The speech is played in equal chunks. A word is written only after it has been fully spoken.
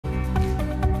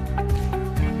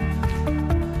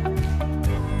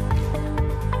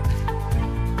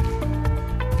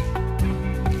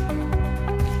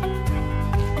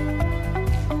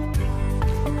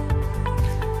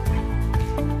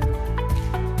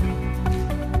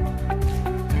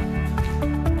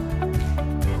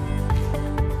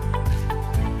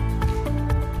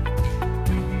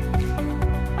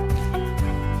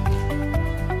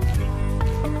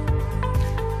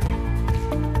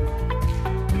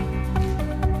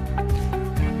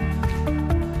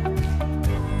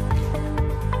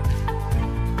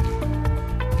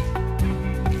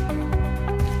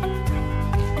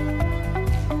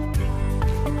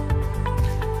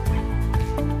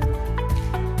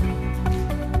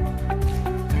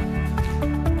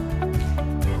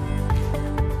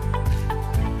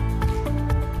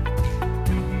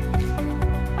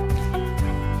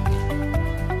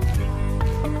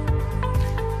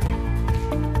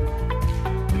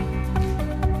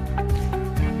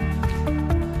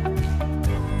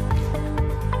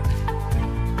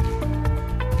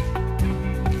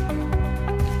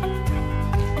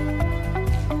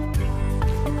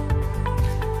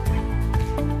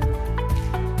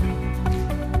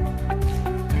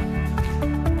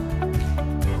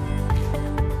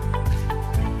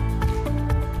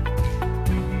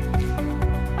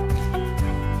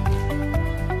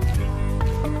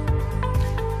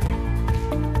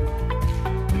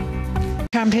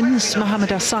champions, Mohammed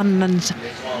Hassan and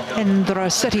Indra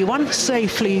Sethi, once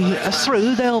safely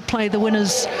through, they'll play the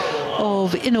winners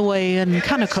of Inoue and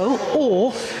Kaneko,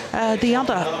 or the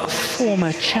other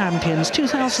former champions,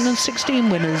 2016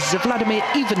 winners, Vladimir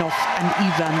Ivanov and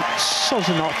Ivan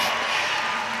Sozonov.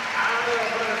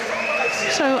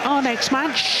 So our next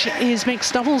match is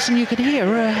mixed doubles, and you can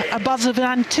hear a buzz of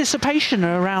anticipation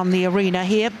around the arena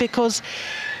here, because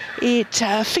it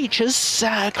features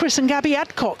Chris and Gabby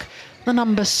Adcock, the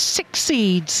number 6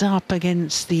 seeds, up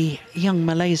against the young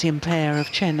Malaysian pair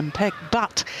of Chen and PECK.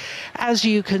 But as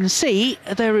you can see,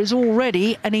 there is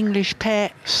already an English pair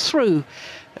through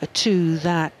to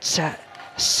that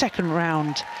second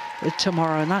round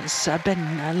tomorrow, and that's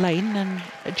Ben Lane and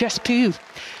Jess Pugh.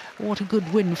 What a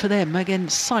good win for them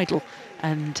against Seidel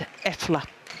and Effler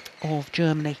of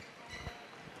Germany.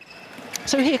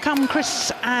 So here come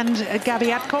Chris and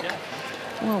Gabby Adcock.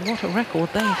 Well, what a record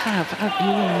they have at the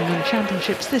All-England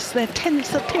Championships. This is their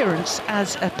 10th appearance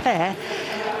as a pair,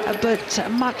 but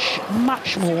much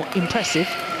more impressive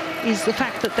is the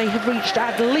fact that they have reached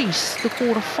at least the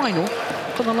quarter-final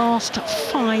for the last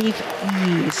 5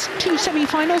 years. 2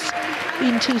 semi-finals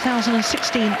in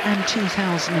 2016 and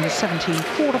 2017.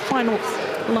 Quarter-final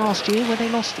last year, where they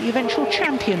lost the eventual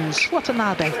champions,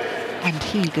 Watanabe and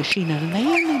Higashina, and they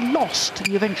only lost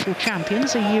the eventual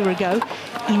champions a year ago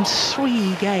in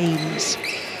 3 games.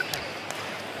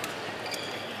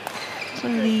 So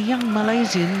the young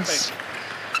Malaysians,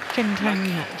 Chen Tang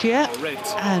Jia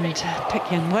and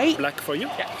Peck Yang-wei. Black for you?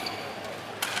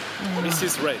 This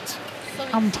is red.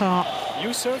 Umpire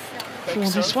You serve? for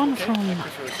this one from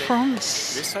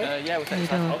France. This side? Yeah, okay.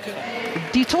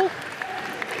 Dito.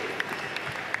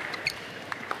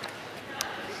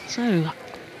 So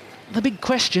the big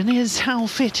question is, how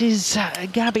fit is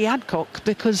Gabby Adcock?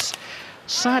 Because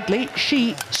sadly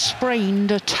she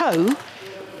sprained a toe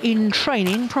in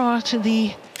training prior to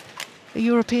the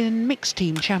European Mixed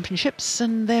Team Championships,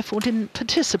 and therefore didn't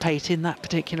participate in that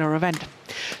particular event.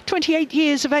 28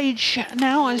 years of age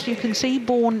now, as you can see,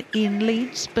 born in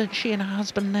Leeds, but she and her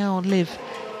husband now live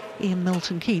in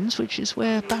Milton Keynes, which is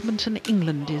where Badminton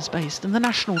England is based, and the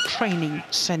National Training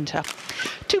Centre.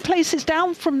 2 places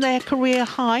down from their career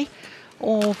high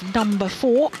of number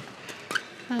 4,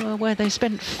 where they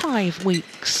spent 5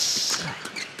 weeks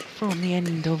from the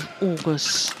end of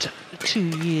August 2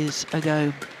 years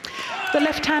ago. The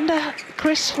left-hander,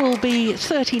 Chris, will be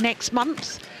 30 next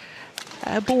month,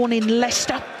 born in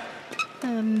Leicester,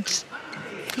 and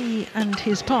he and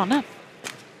his partner,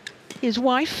 his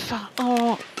wife,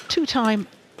 are 2-time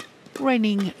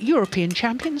reigning European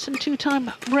champions and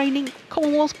 2-time reigning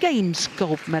Commonwealth Games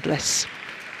gold medalists.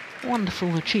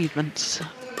 Wonderful achievements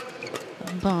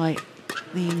by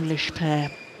the English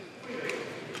pair.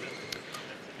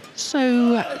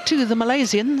 So to the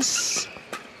Malaysians,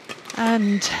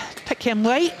 and Peck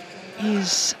Yang-wei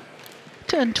is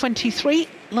turned 23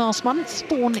 last month,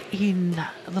 born in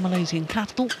the Malaysian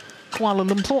capital, Kuala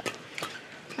Lumpur,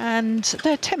 and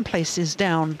they're 10 places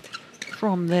down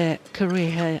from their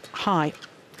career high.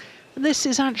 This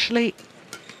is actually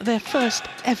their first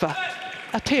ever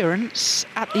appearance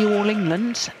at the All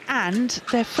England and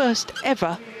their first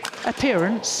ever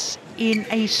appearance in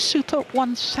a Super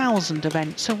 1000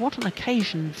 event. So what an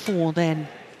occasion for them.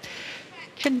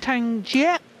 Chen Tang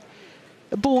Jia,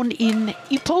 born in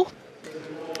Ipoh,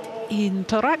 in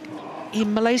Perak,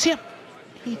 in Malaysia.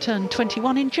 He turned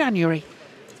 21 in January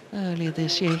earlier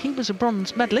this year. He was a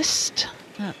bronze medalist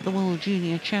at the World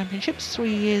Junior Championships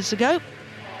 3 years ago.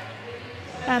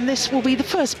 And this will be the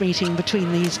first meeting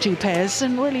between these 2 pairs,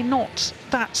 and really not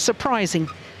that surprising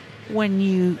when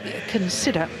you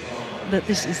consider that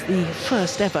this is the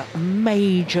first ever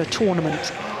major tournament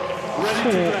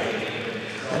for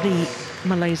the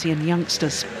Malaysian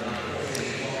youngsters.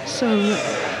 So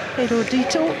Pedro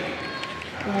Dito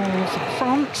of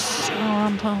France, our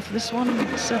umpire for this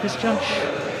one, service judge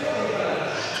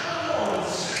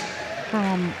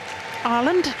from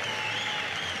Ireland.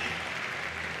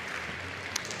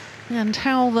 And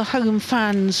how the home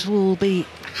fans will be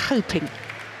hoping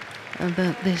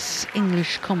that this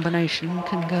English combination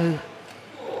can go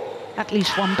at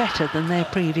least one better than their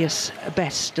previous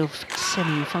best of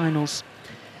semi-finals.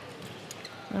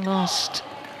 The last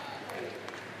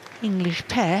English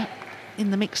pair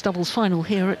in the mixed doubles final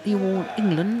here at the All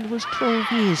England was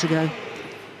 12 years ago.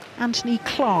 Anthony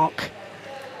Clark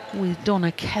with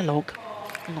Donna Kellogg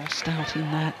lost out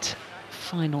in that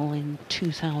final in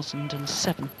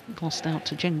 2007. Lost out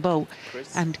to Zheng Bo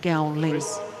and Gao Ling.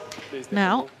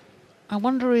 Now, I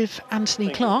wonder if Anthony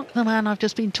Clark, the man I've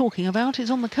just been talking about, is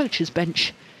on the coach's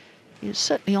bench. He's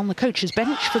certainly on the coach's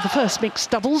bench for the first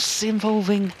mixed doubles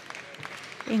involving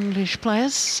English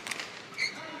players.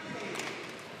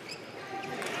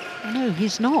 No,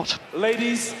 he's not.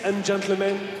 Ladies and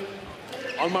gentlemen,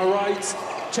 on my right,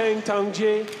 Cheng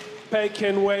Tangjie,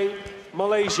 PECK,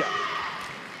 Malaysia.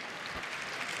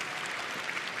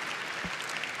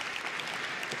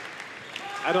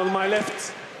 And on my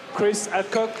left, Chris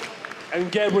ADCOCK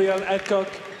and Gabriel ADCOCK,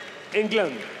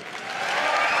 England.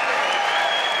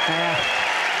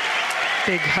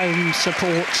 Big home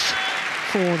support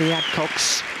for the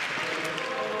ADCOCKs.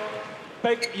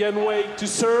 PECK to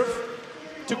serve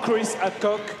to Chris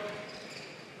ADCOCK.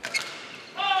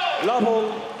 Love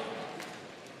all.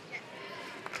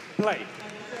 Play.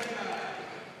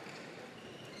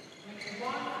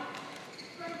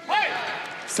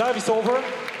 Service over.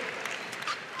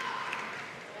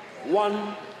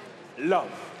 1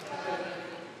 love.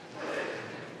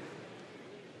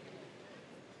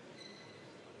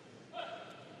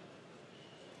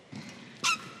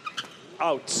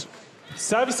 Out.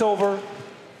 Service over.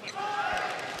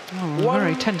 Oh, a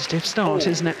very tentative start,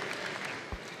 isn't it?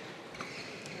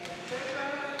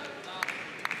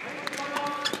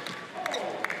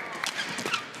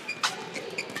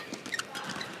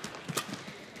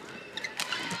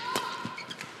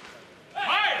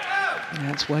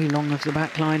 That's way long of the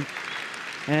back line.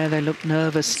 Yeah, they look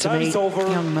nervous to me,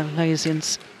 young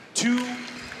Malaysians.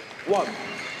 2-1.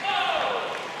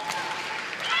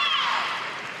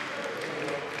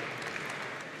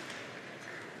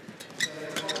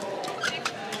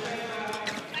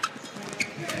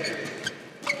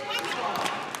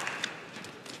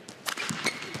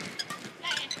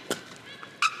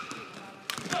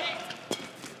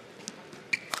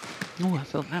 Oh, I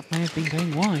thought that may have been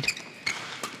going wide.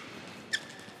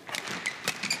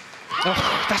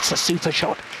 Oh, that's a super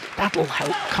shot. That'll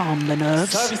help calm the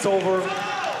nerves. Service over.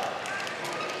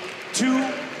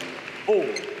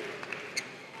 2-0.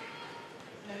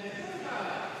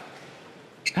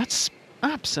 That's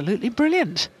absolutely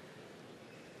brilliant.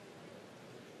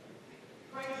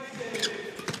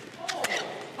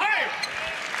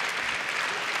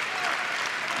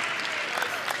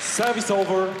 Service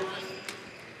over.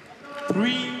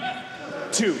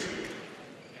 3-2.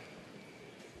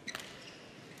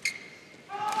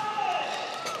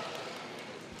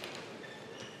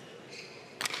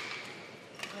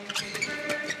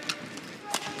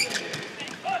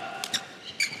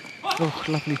 Oh,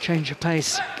 lovely change of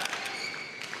pace.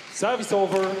 Service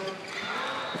over. 3-4.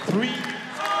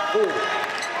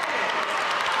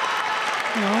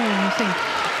 Well, I think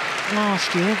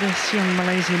last year this young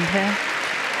Malaysian pair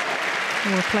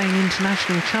were playing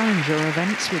international challenger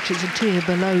events, which is a tier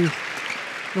below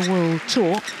the World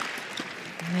Tour.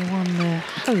 And they won their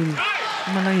home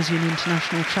Malaysian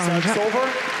international challenger. Service over.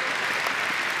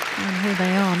 And here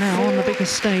they are now on the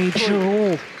biggest stage of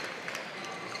all.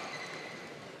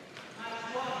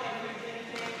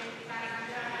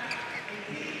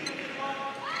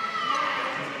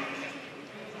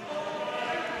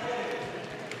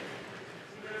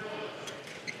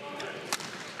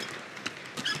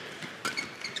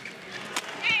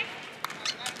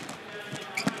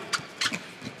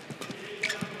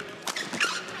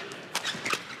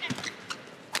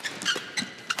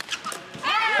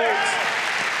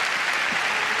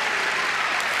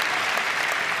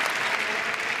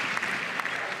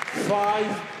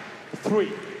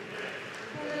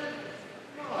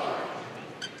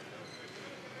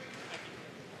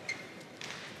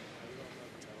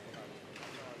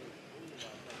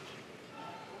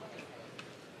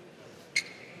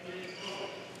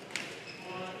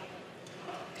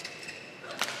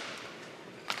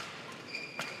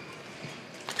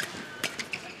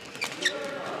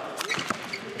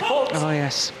 Oh,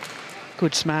 yes.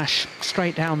 Good smash,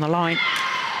 straight down the line.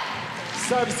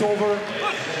 Service over. 4-5.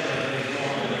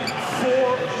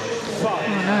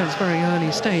 I know it's very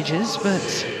early stages,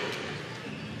 but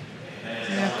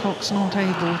ADCOCK's not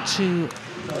able to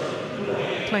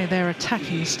play their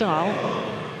attacking style,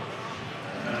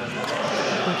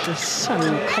 which is so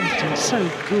competent, so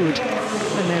good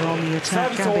when they're on the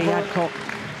attack. Gabby ADCOCK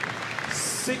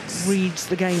reads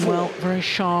the game well, very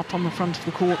sharp on the front of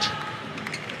the court.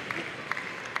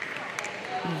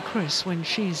 And Chris, when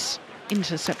she's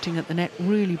intercepting at the net,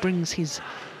 really brings his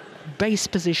base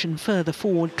position further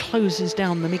forward, closes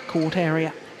down the mid-court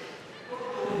area.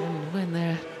 And when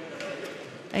they're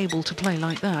able to play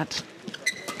like that,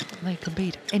 they can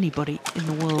beat anybody in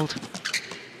the world.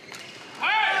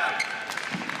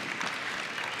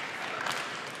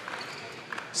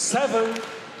 Seven,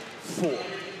 4.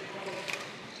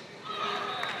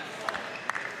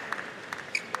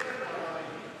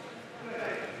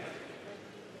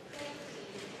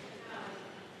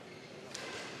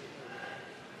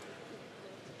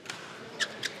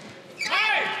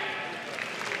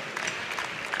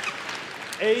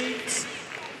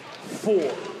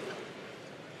 4.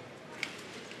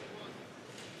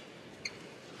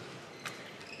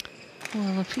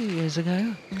 Well, a few years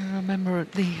ago, I remember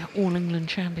at the All England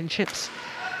Championships,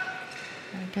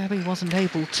 Gabby wasn't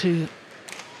able to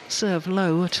serve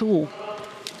low at all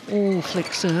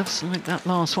flick serves like that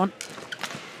last one.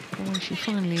 When she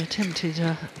finally attempted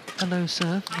a low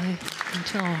serve, the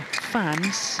entire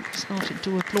fans started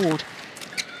to applaud.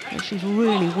 But she's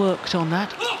really worked on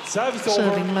that,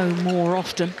 serving low more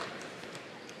often.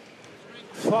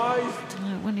 5.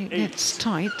 When it gets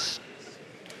tight,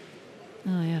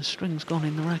 oh yeah, string's gone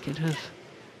in the racket of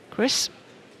Chris.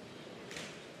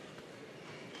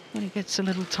 When it gets a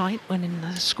little tight, when in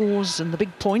the scores and the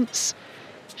big points,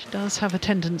 she does have a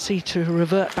tendency to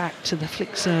revert back to the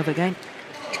flick serve again.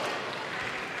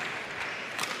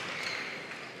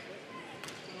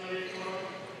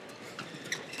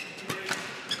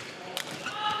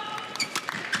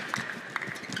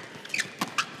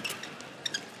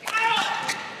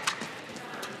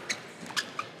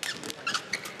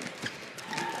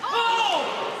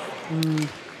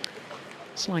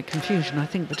 Slight confusion, I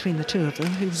think, between the two of them.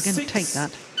 Who was going to take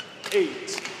that?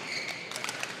 8.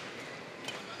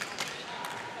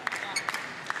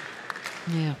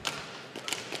 Yeah.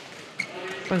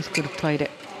 Both could have played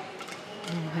it. I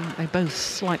think they both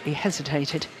slightly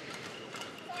hesitated.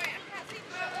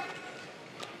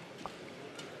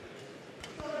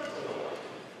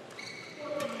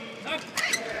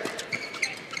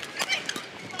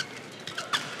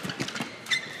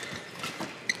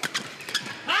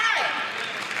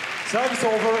 Service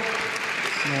over.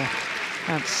 Yeah,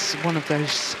 that's one of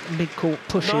those mid-court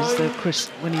pushes that Chris,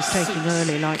 when he's taking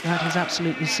early like that, is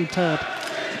absolutely superb.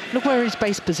 Look where his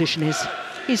base position is.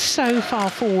 He's so far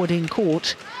forward in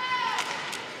court.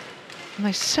 And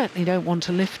they certainly don't want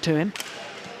to lift to him.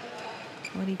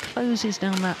 When he closes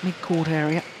down that mid-court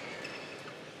area.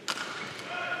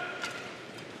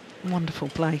 Wonderful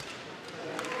play.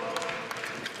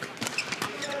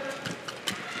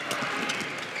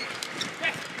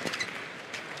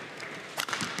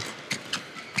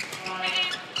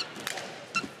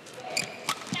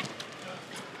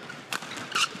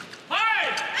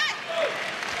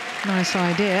 Nice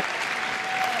idea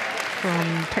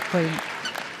from PECK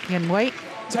Yenwei.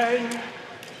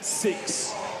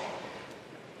 10-6.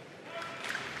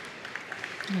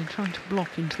 Trying to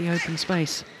block into the open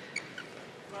space.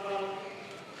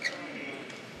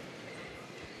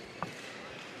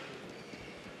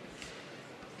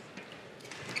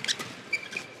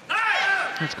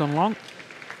 It's gone long.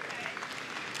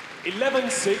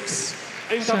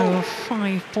 11-6. So a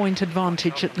 5-point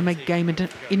advantage at the mid-game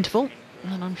interval.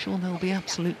 And I'm sure they'll be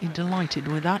absolutely delighted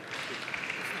with that.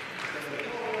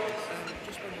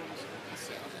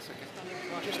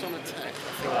 Just on attack,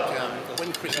 I think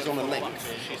when Chris is on a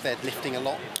length, they're lifting a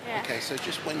lot. Yeah. Okay, so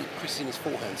just when Chris is in his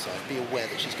forehand side, be aware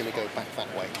that she's going to go back that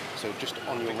way. So just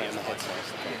on your around the head side.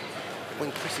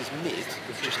 When Chris is mid,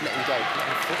 just let him go, let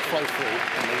him flow through,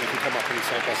 and then you can come up in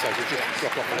side by side. So just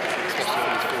drop off, especially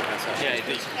on his forehand side. Yeah,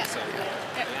 indeed. So,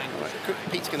 Right.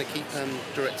 Pete's going to keep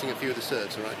directing a few of the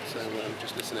serves, all right? So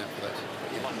just listen out for those.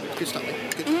 Yeah. Good stuff,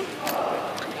 mate. Good.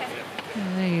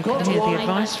 There you can hear the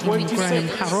advice from Graham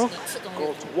Harrell.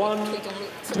 Got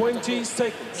 1:20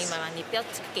 seconds.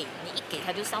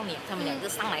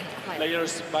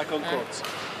 Players back on court.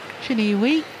 Chen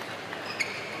Yi,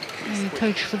 the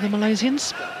coach for the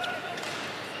Malaysians.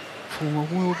 Former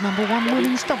world #1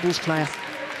 women's doubles player.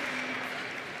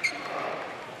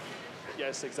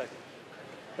 Yes, exactly.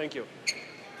 Thank you.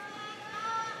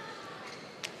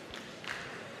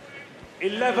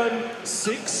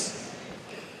 11-6.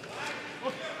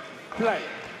 Play.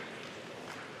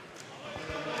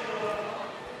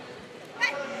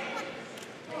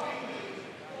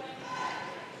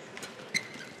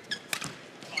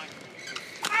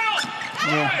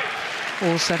 Yeah,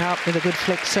 all set up with a good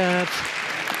flick serve.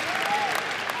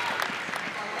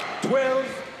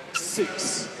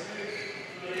 12-6.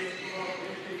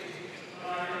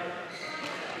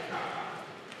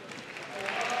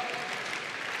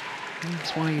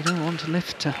 That's why you don't want to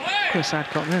lift to Chris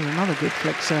Adcock. There's another good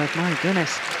flick serve, my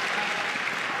goodness.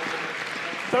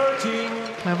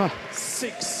 13-6. Clever.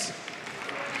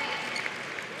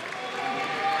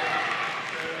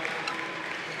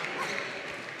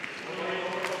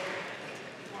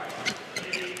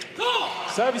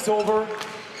 Service over.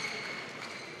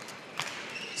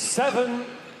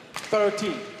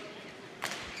 7-13.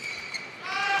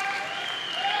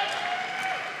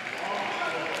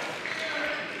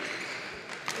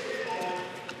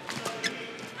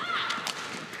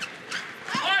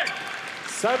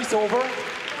 Service over.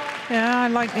 Yeah, I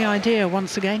like the idea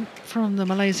once again from the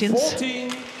Malaysians.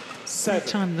 14-6. 7.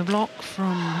 Time the block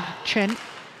from Chen.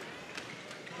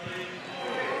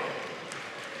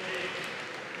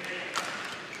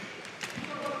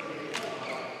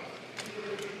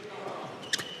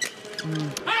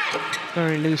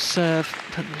 Very loose serve,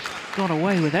 but got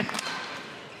away with it.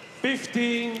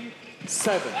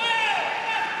 15-7.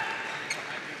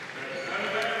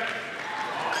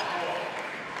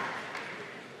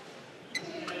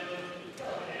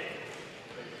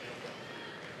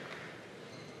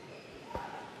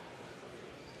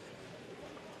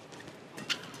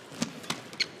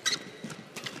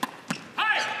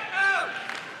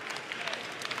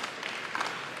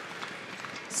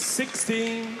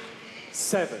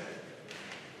 Seven.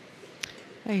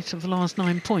 8 of the last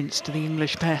 9 points to the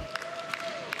English pair.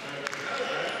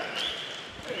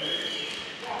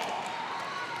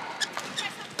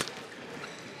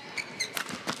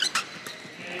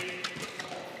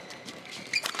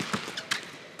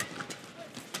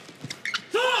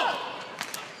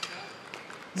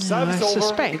 Now, I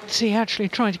suspect he actually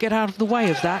tried to get out of the way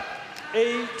of that.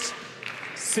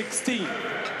 8-16.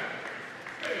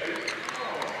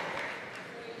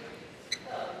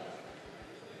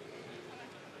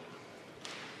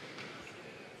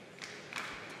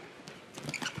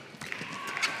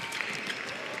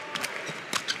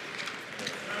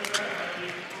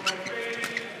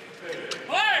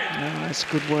 That's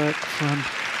good work from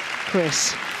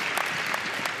Chris.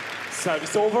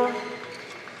 Service over.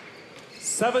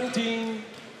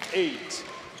 17-8.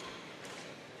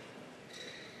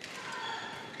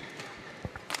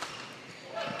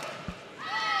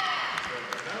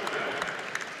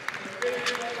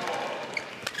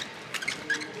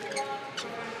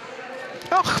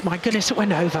 Oh, my goodness, it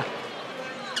went over.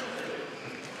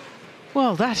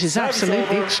 Well, that is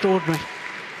absolutely extraordinary.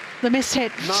 The miss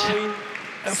hit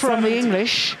from the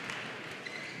English.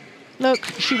 Look,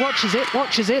 she watches it,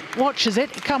 watches it, watches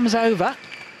it. It comes over.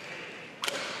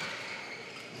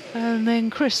 And then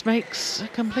Chris makes a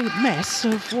complete mess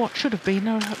of what should have been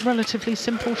a relatively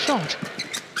simple shot.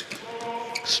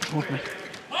 Extraordinary.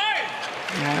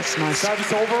 Yeah, that's nice.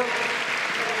 Service over.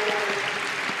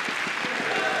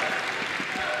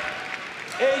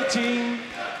 18-9.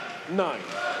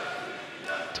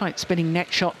 Tight spinning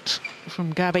net shot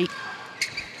from Gabby.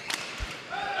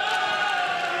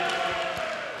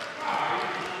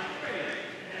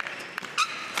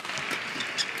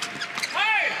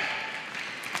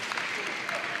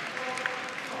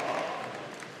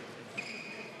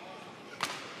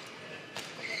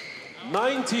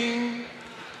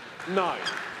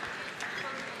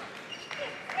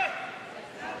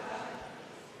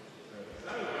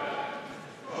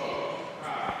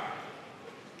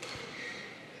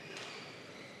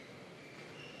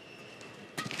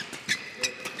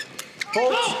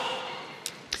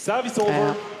 Service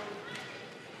over.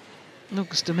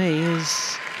 Looks to me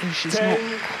as if she's not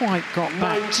quite got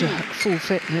back to full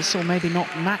fitness, or maybe not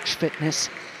match fitness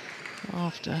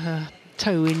after her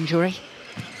toe injury.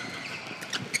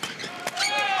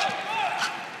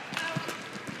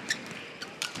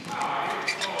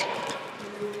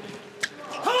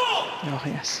 Oh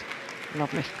yes,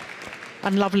 lovely.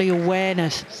 And lovely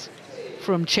awareness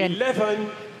from Chen.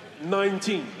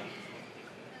 11-19.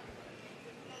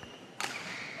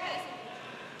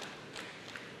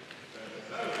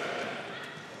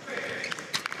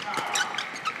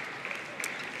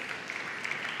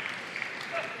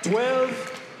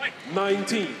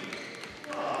 $12-19.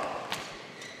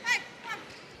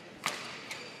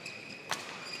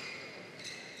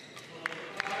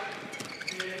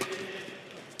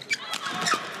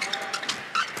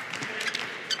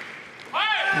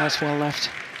 That's well left.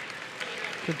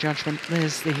 Good judgment.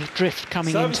 There's the drift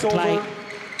coming Service into play. over.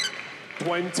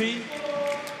 20.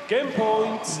 Game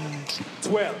point. And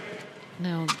 12.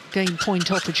 Now game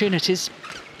point opportunities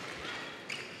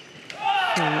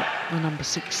for the number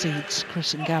 6 seeds,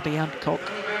 Chris and Gabby ADCOCK.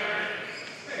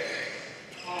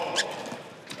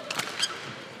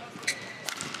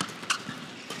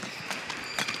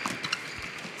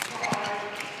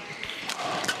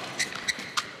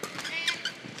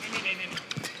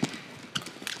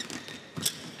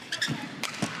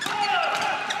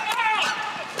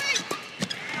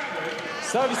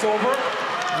 Service over.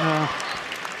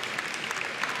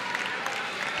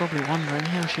 Probably wondering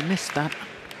how she missed that.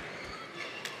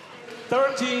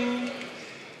 13-20.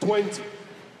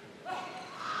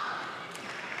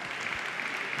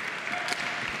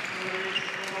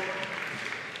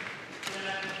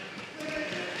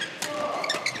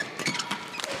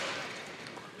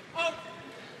 Oh.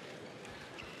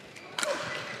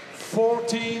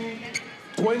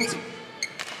 14-20.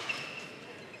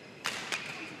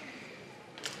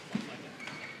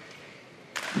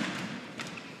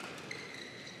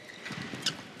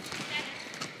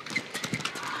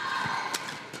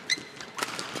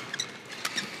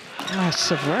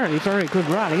 That's a very, very good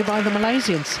rally by the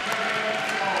Malaysians.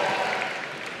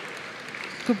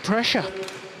 Good pressure.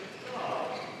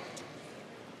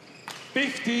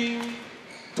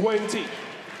 15-20.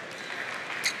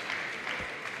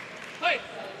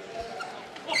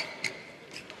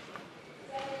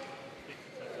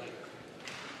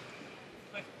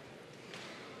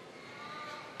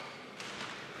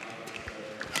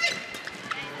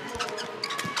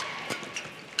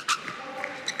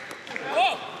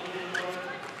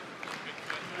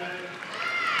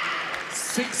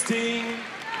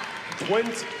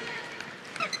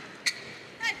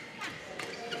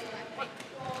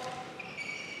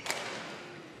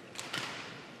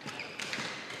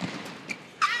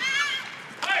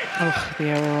 Oh, the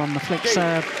error on the flick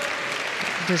serve.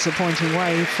 Disappointing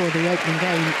way for the opening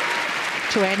game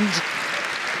to end.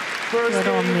 But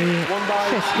on the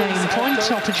fifth game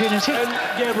point opportunity,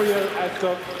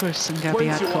 Chris and Gabby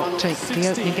Adcock take the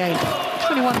opening game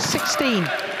 21-16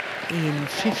 in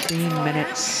 15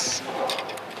 minutes.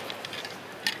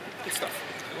 Good stuff.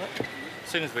 As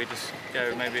soon as we just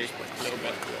go maybe a little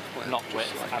bit not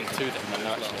width and to them, then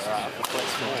they're actually out of the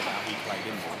place more now. He played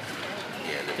in one.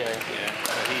 Yeah. So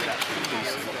he's actually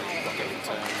decent. He's got getting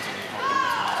turns and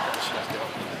she does get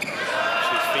up.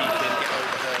 She's feeding in, get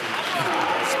over her,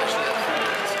 especially at the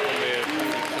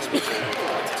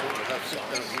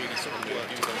don't really sort of work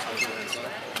those hands.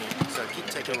 So keep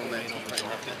taking on there, just put it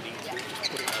on.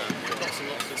 Lots and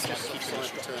lots of stuff, keep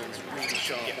side turns, really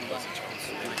sharp and but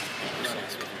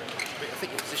I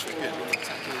think your position is good. When you're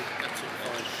attacking, absolutely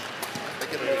fine. They're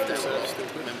going to move down, but still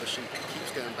remember she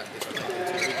keeps going back this way. So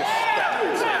we just step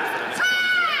outside for the next one.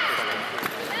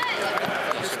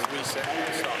 Just going to reset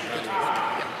and start earning.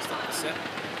 Yeah, start the set.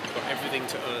 You've got everything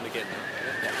to earn again now.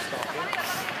 Yeah, start here.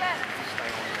 Stay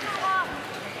on.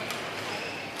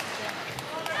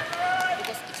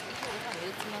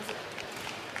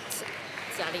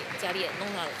家里也弄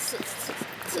上了，刺他，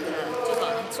就好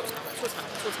像出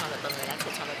场了灯来，出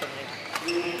场了灯来。因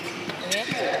为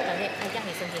反正他让你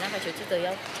身体那块球记得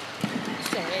要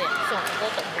送一点，送很多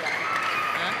灯出来，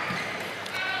啊，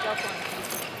要放。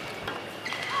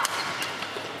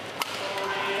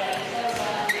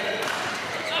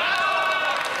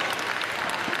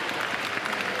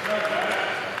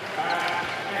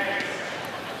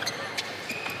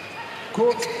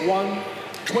Court 1,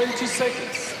 20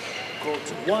 seconds.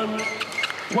 Court 1,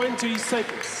 20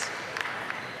 seconds.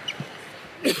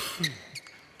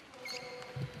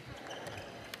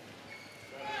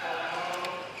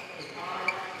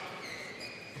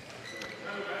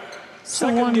 So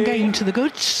one game to the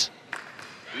goods.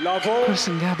 Chris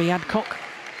and Gabby Adcock.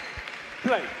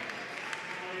 Play.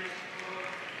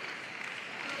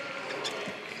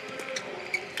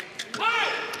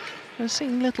 I've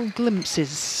seen little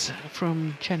glimpses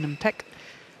from Chen and Peck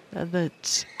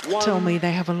that tell me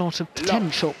they have a lot of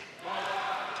potential.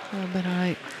 But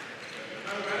I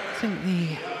think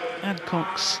the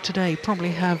Adcocks today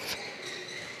probably have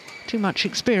too much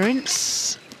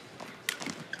experience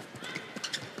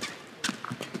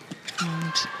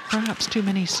and perhaps too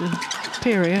many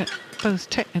superior, both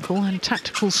technical and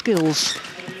tactical skills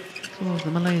for the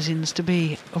Malaysians to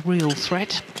be a real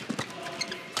threat.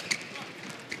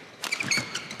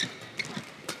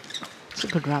 It's a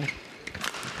good rally.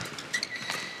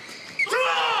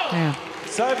 Yeah.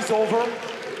 Service over.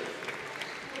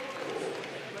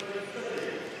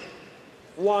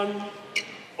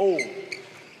 1-0.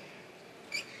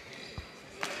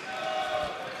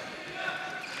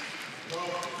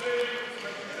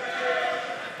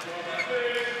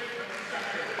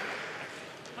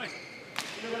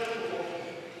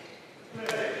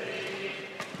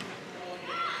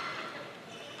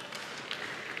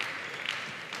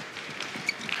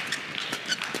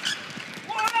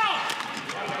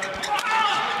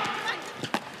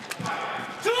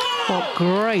 What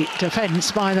great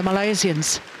defence by the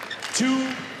Malaysians.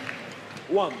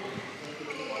 2-1.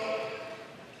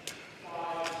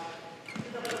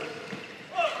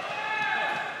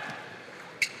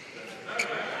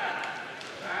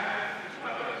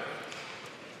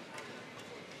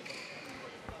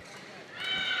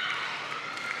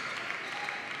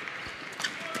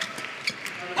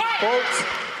 Fault.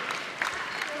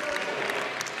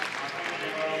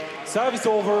 Service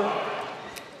over.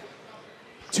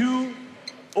 2-0.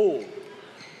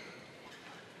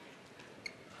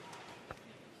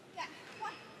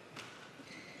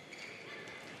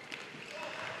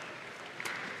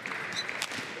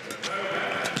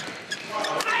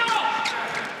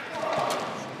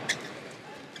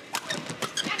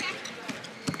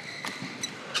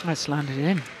 That's landed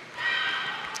in.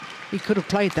 He could have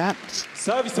played that.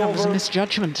 Service That was a over.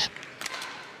 misjudgment.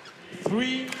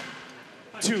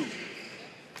 3-2.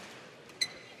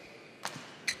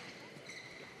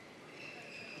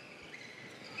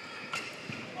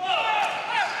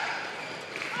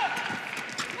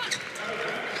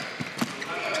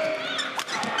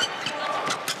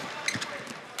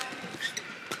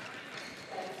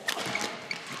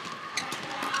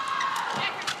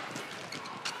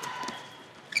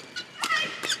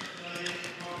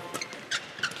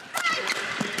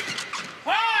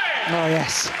 Oh,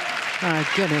 yes.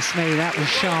 Oh, goodness me, that was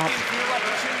sharp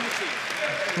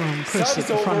from Chris at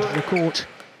the front of the court.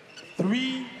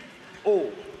 3-0.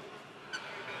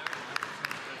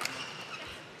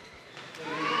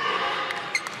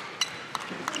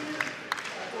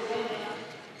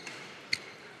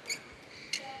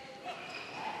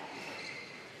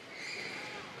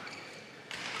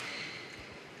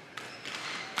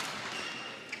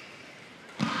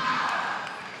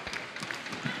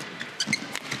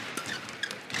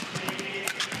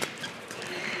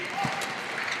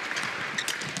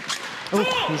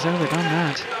 Oh, he's overdone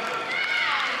that.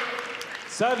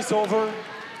 Service over.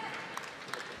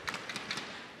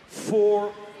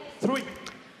 4-3.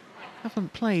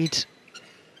 Haven't played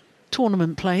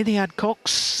tournament play, the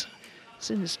ADCOCKs,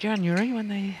 since January when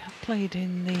they played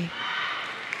in the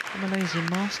Malaysian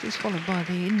Masters, followed by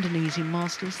the Indonesian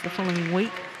Masters the following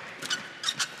week.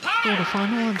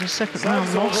 Quarter-final and a second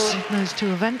round loss in those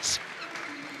two events.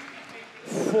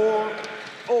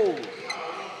 4-0.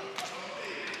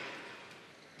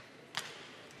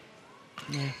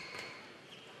 Yeah.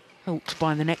 Helped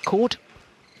by the net cord.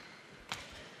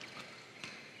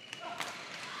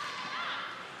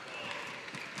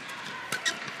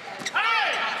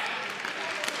 Hey!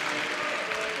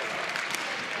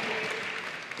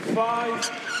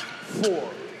 5-4.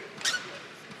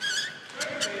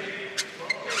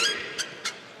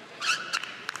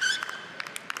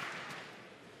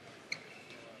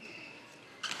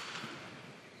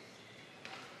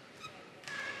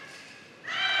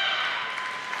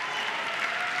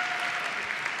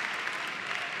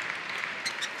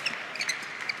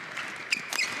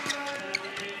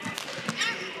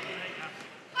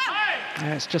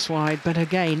 It's just wide, but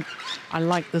again, I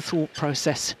like the thought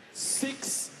process.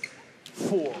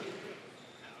 6-4.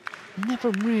 Never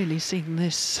really seen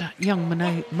this young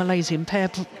Malaysian pair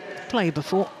play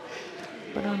before,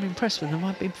 but I'm impressed with them.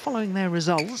 I've been following their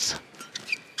results.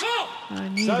 I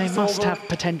knew they must have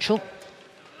potential.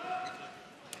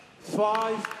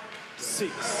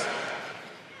 5-6.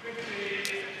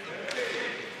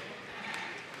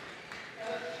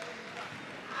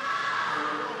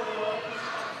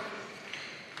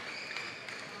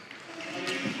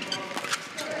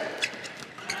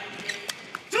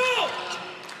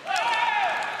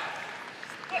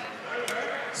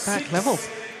 Back level.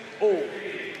 Oh.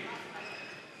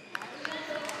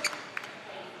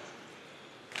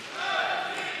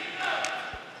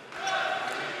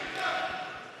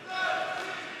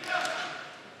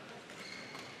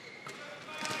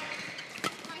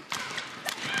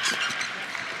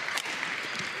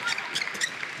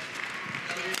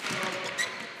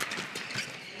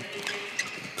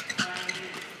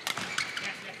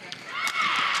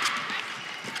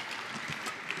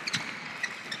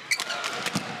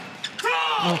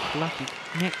 Oh, lucky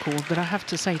net cord, but I have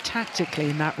to say tactically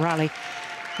in that rally,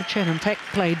 the CHEN and PECK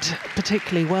played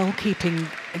particularly well, keeping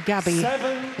Gabby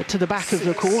to the back of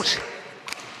the court,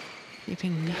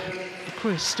 keeping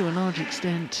Chris to a large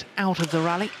extent out of the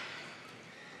rally.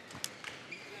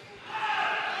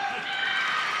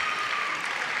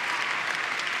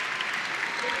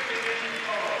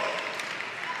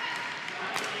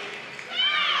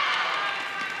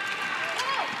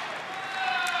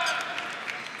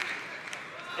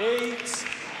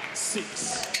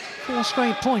 Four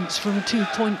straight points from a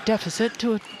 2-point deficit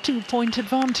to a 2-point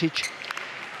advantage.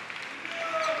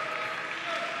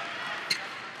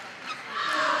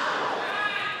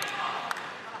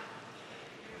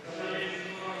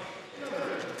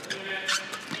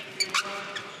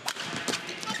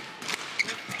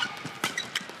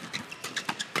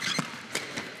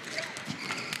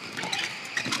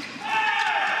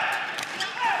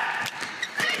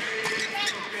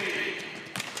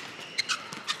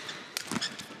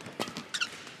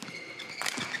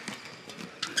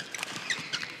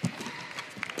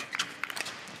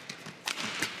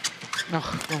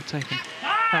 Oh, well taken.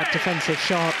 That defensive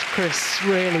shot, Chris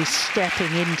really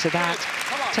stepping into that,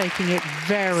 taking it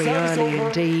very early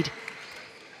indeed.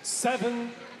 7-8.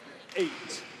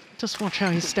 Just watch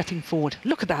how he's stepping forward.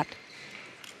 Look at that.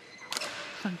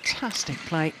 Fantastic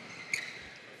play.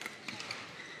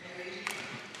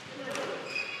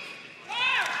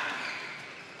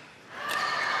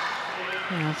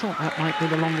 Yeah, I thought that might be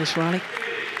the longest rally.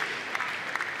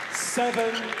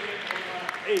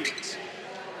 7-8.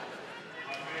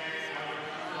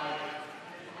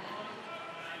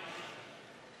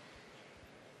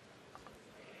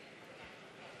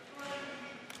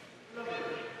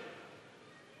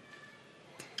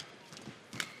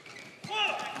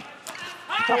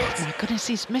 Oh my goodness,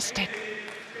 he's missed it.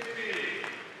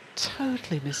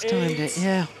 Totally mistimed it,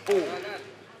 yeah.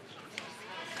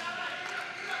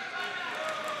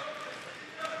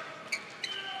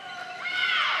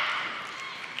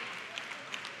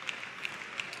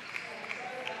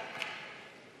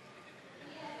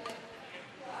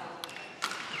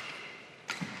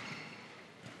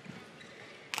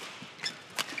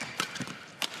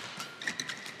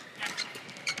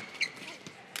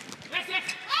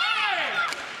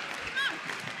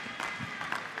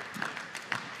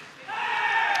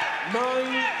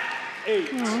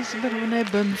 Well, there's a bit of an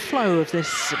ebb and flow of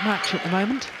this match at the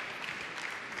moment.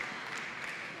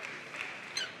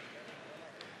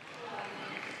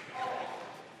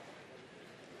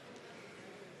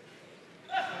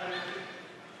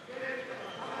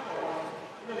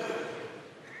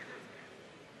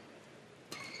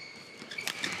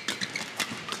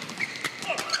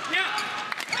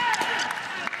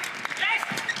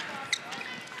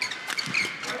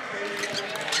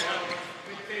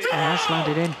 That's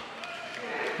landed in.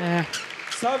 There.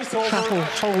 Traffel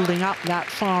holding up that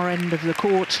far end of the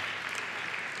court.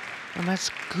 And that's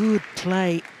good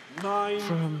play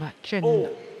from CHEN.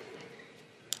 Look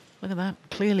at that,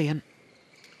 clearly in.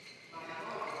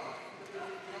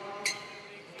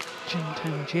 CHEN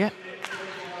Tangier.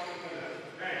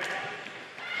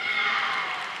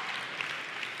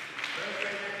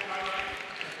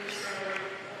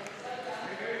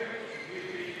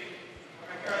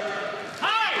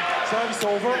 Service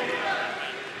over.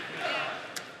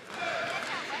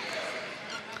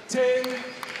 10-9.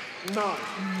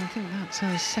 I think that's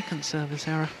her second service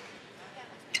error.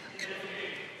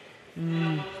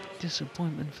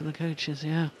 Disappointment for the coaches,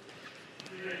 yeah.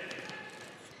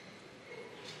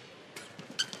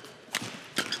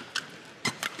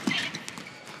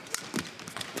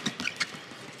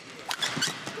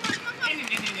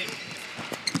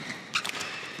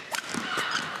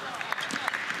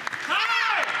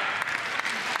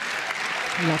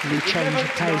 Lovely change of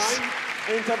pace.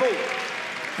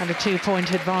 And a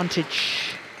 2-point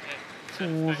advantage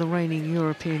for the reigning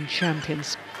European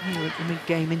champions here at the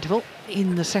mid-game interval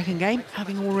in the second game,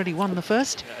 having already won the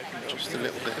first. Just a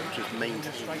little bit of just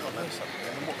maintaining. And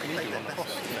what can you do on the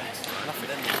cross? Nothing.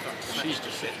 She's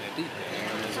just sitting there deep.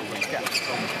 And there's all these gaps.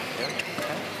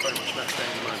 Very much match day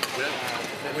at the moment.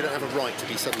 We don't have a right to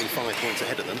be suddenly 5 points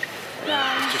ahead of them.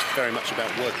 It's just very much about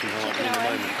working hard in the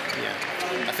moment. Yeah.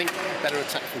 I think better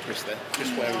attack from Chris there,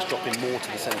 just where he's dropping more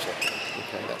to the centre.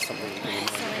 Okay, that's something we can remind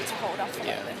him.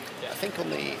 Yeah. I think on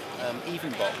the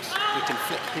even box, we can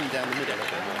flip him down the middle a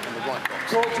bit on the right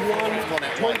box. Court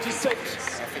 1,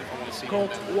 26. I think I want to see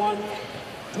Court 1,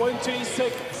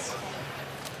 26.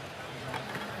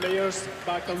 Players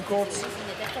back on court.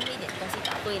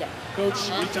 Coach,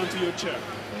 return to your chair.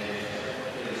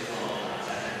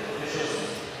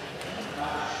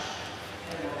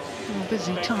 Well,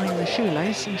 busy tying the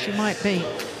shoelace, and she might be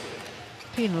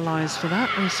penalised for that.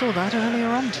 We saw that earlier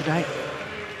on today.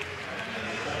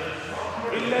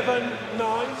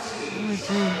 11-9. With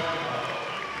the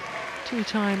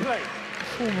two-time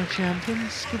former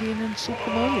champions, Gideon and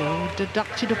Sukamoyo, who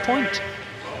deducted a point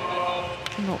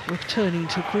for not returning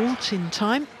to court in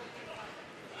time.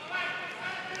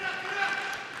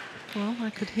 Well, I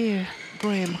could hear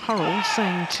Graham Hurrell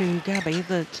saying to Gabby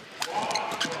that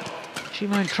she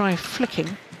might try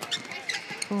flicking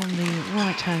from the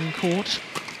right-hand court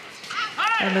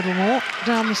a little more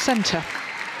down the centre,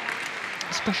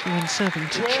 especially when serving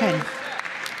to CHEN.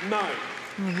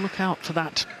 We'll look out for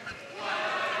that.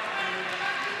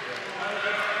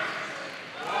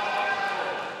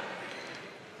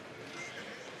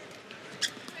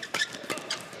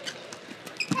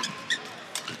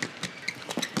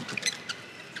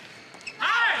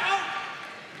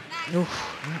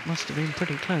 Oof, that must have been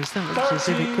pretty close. That looks as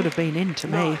if it could have been into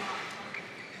me.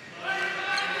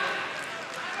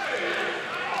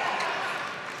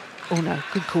 Oh no,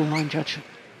 good call, line judge.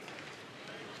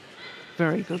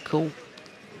 Very good call.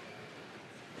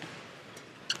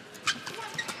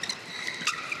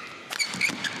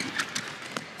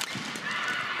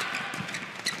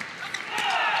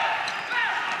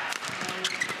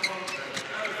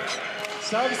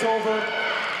 Service over.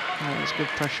 That was good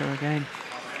pressure again.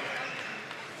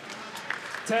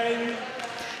 10,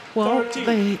 well, 13.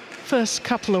 the first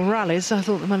couple of rallies, I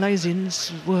thought the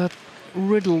Malaysians were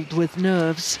riddled with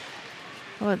nerves.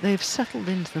 But they've settled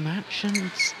into the match,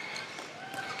 and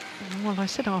well, I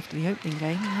said after the opening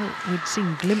game that we'd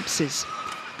seen glimpses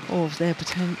of their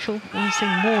potential. We're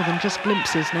seeing more than just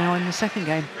glimpses now in the second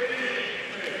game.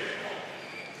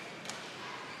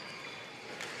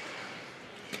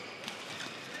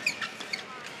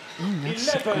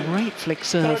 That's a great flick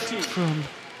serve from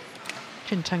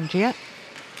Chen Tangjie.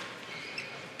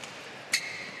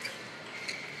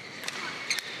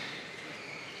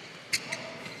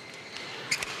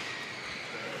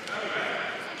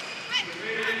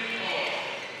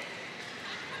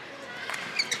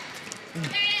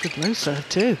 Good low serve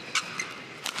too.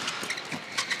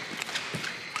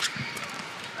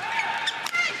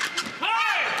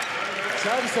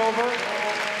 Service over.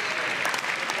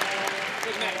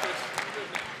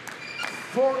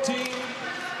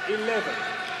 14-11.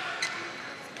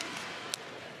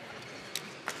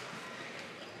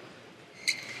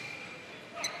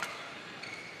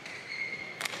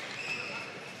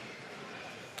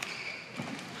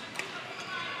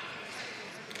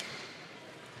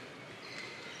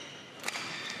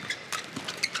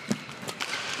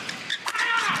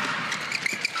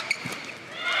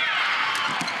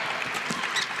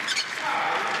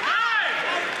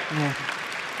 Yeah,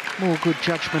 more good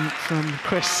judgment from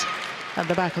Chris at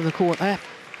the back of the court there.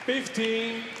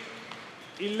 15-11.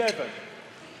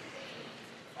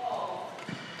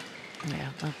 Yeah,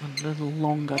 that one a little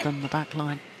longer than the back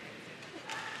line.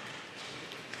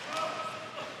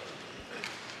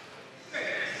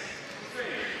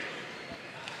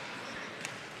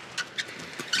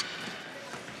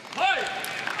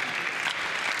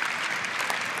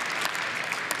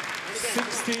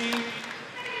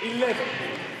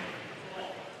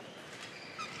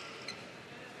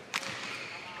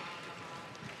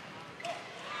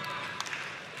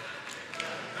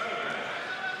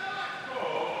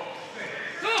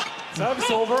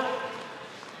 Service over.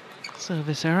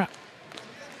 Service error.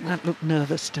 That looked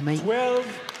nervous to me.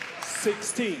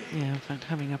 12-16. Yeah, in fact,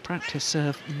 having a practice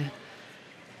serve and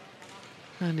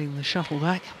handing the shuttle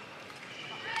back.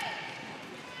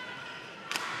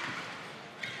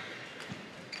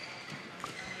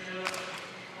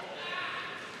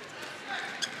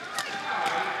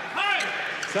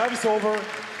 Service over.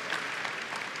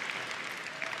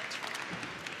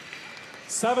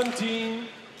 17-12.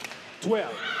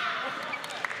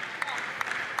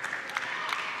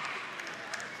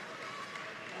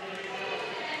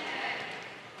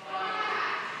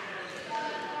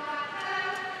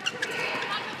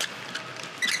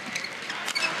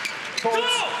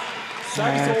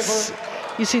 Yes.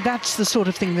 You see, that's the sort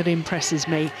of thing that impresses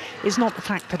me. It's not the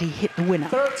fact that he hit the winner.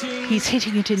 13, He's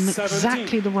hitting it in 17.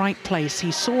 exactly the right place.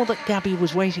 He saw that Gabby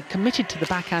was waiting, committed to the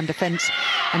backhand defence,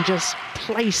 and just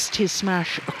placed his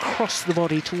smash across the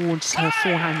body towards her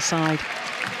forehand side.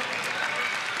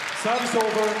 Service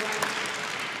over.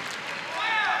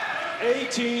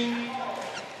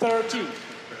 18-13.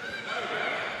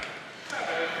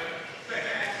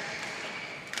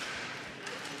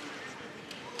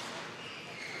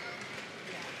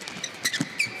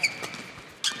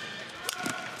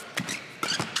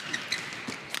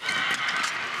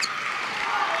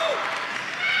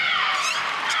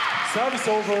 Service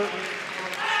over.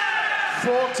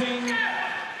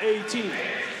 14-18.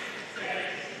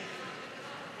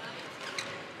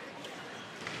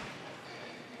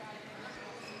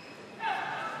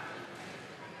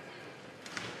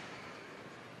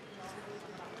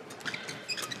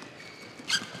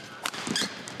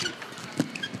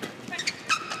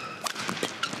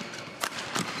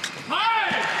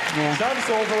 Yeah. Service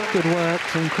over. Good work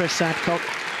from Chris ADCOCK.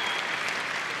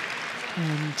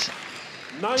 And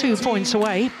 2 points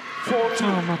away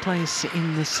from a place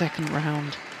in the second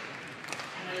round.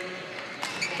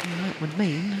 And that would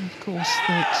mean, of course,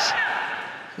 that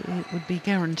it would be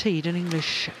guaranteed an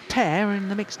English pair in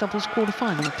the mixed doubles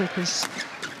quarter-final, because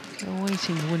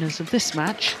awaiting the winners of this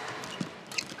match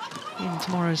in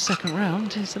tomorrow's second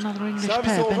round is another English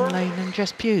pair, Ben Lane and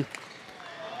Jess Pugh.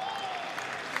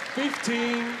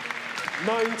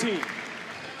 15-19.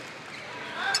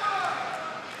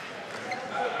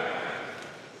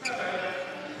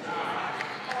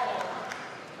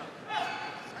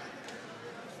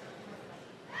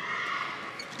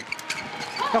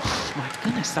 Oh, my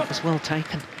goodness, that was well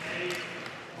taken.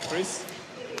 Chris.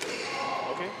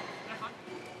 Okay.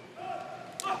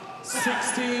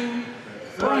 16.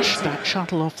 Brushed that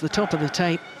shuttle off the top of the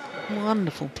tape.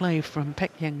 Wonderful play from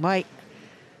Peck Yang-wei.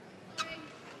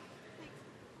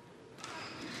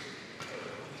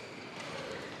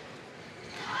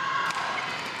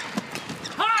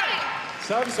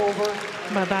 Service over.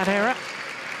 By that error.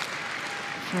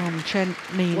 from CHEN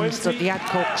means that the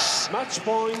ADCOCKs match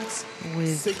points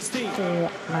with 16.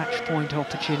 4 match point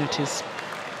opportunities.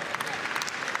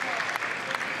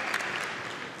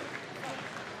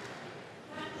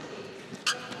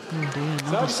 Oh dear,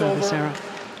 another service error.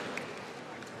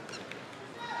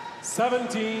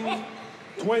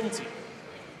 17-20.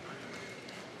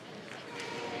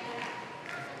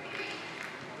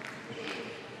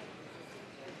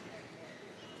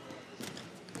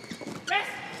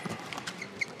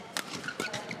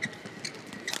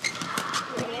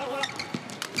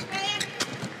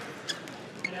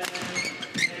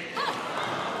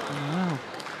 Wow.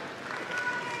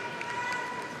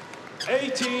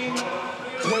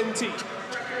 18-20.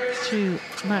 2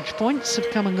 match points have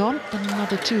come and gone, and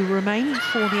another 2 remain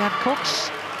for the ADCOCKs.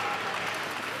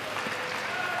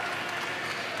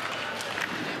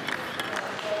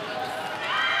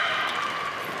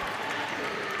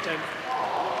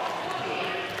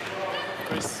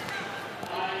 Chris.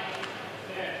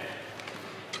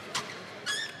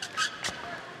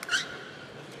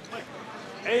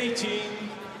 Eighteen,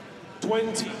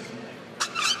 20.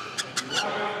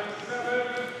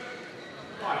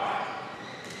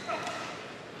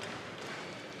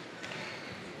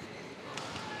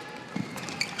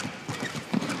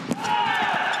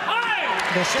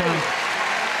 This time,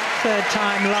 third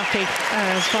time lucky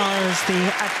as far as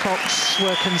the ADCOCKs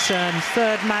were concerned.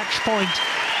 Third match point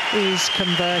is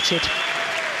converted.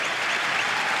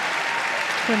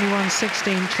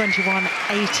 21-16,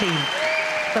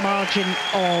 21-18, the margin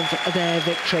of their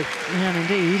victory. And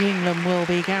indeed, England will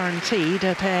be guaranteed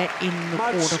a pair in the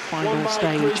quarter-final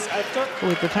stage,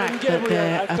 with the fact that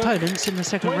their opponents in the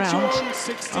second round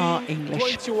are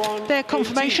English. Their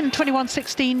confirmation,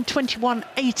 21-16,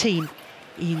 21-18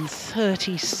 in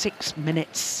 36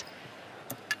 minutes.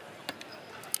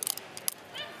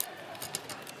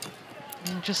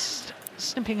 And just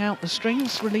snipping out the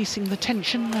strings, releasing the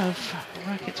tension of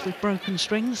rackets with broken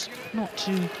strings, not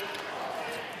to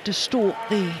distort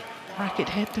the racket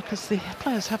head, because the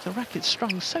players have the racket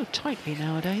strung so tightly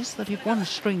nowadays that if one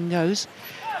string goes,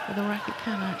 the racket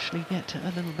can actually get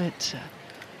a little bit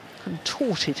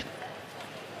contorted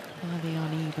by the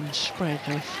uneven spread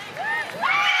of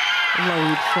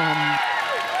load from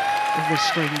the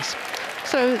strings.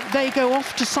 So they go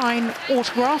off to sign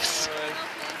autographs,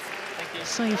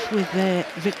 safe with their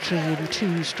victory in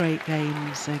 2 straight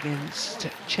games against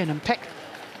CHEN and PECK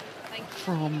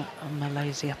from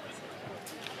Malaysia.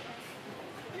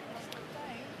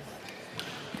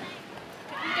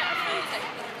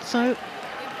 So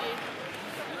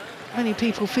many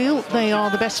people feel they are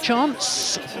the best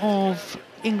chance of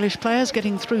English players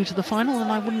getting through to the final,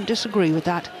 and I wouldn't disagree with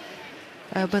that.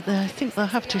 But I think they'll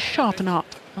have to sharpen up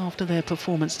after their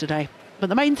performance today. But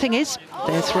the main thing is,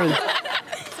 they're through.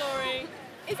 Sorry.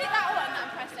 Is it that one that I'm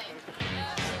pressing?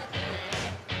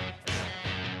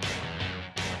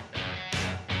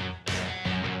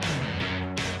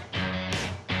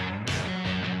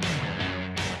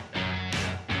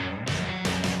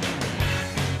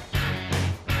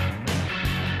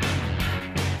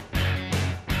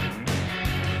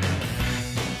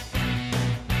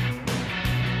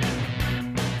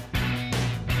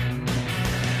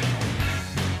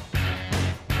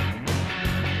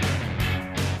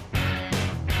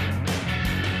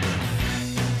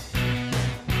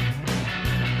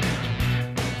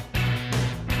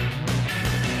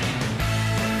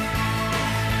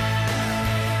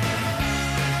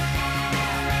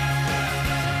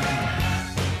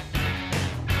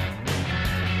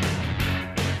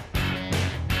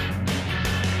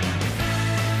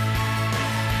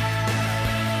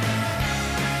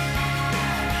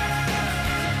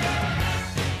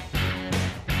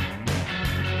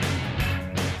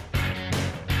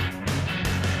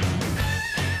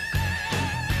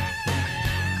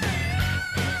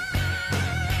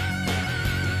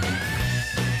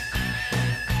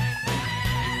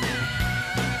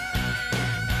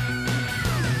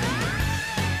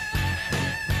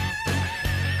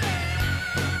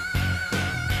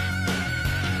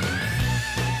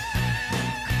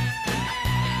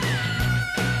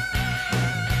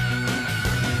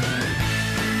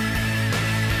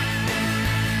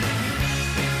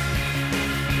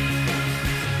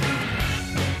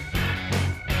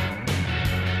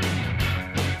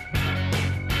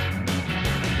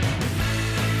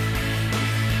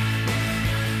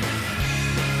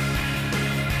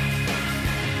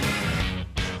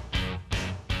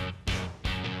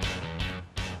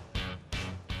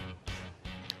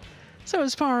 So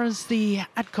as far as the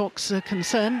ADCOCKs are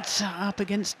concerned, up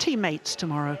against teammates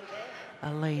tomorrow,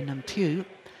 Lane and Pugh.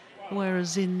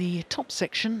 Whereas in the top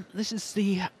section, this is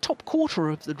the top quarter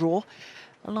of the draw.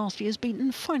 last year's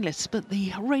beaten finalists, but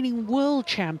the reigning world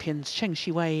champions Cheng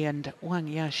Shiwei and Wang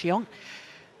Yaxiong,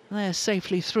 they're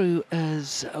safely through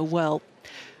as well.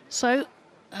 So,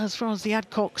 as far as the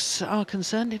ADCOCKs are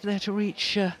concerned, if they're to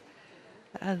reach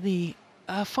the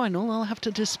final, they'll have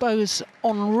to dispose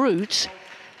en route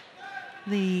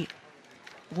the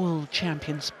world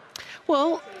champions.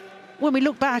 Well, when we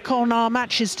look back on our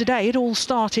matches today, it all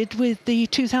started with the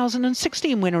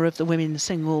 2016 winner of the women's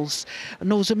singles,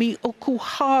 Nozomi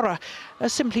Okuhara,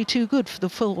 simply too good for the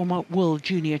former world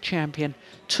junior champion,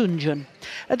 Tunjun.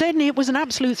 Then it was an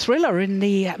absolute thriller in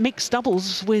the mixed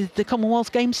doubles with the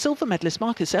Commonwealth Games silver medalist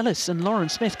Marcus Ellis and Lauren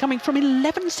Smith coming from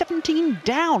 11-17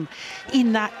 down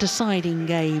in that deciding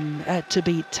game to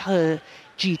beat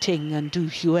Jiting and Du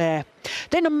Hue.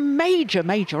 Then a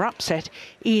major upset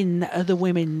in the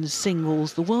women's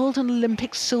singles. The world and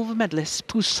Olympic silver medalist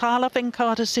Pusala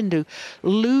Venkata Sindhu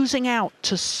losing out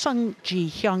to Sung Ji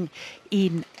Hyung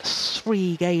in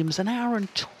 3 games, an hour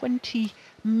and 20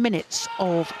 minutes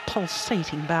of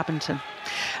pulsating badminton.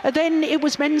 Then it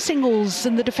was men's singles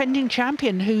and the defending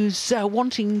champion who's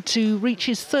wanting to reach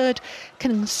his 3rd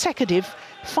consecutive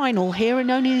final here and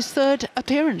only his 3rd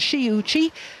appearance,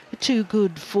 Shiuchi, too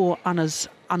good for Anders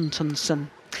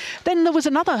Antonsen. Then there was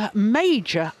another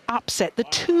major upset. The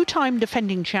 2-time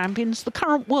defending champions, the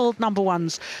current world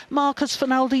 #1s, Marcus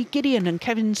Fernaldi Gideon and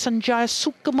Kevin Sanjaya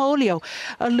Sukamolio,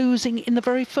 are losing in the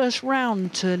very first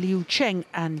round to Liu Cheng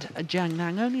and Jiang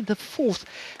Nang, only the 4th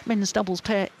men's doubles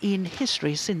pair in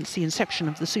history since the inception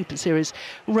of the Super Series,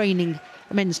 reigning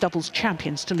men's doubles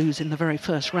champions to lose in the very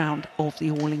first round of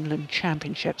the All England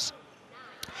Championships.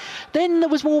 Then there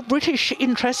was more British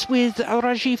interest with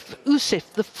Rajiv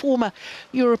Usif, the former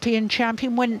European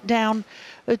champion, went down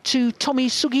to Tommy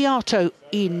Sugiato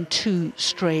in 2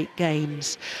 straight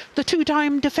games. The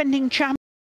 2-time defending champion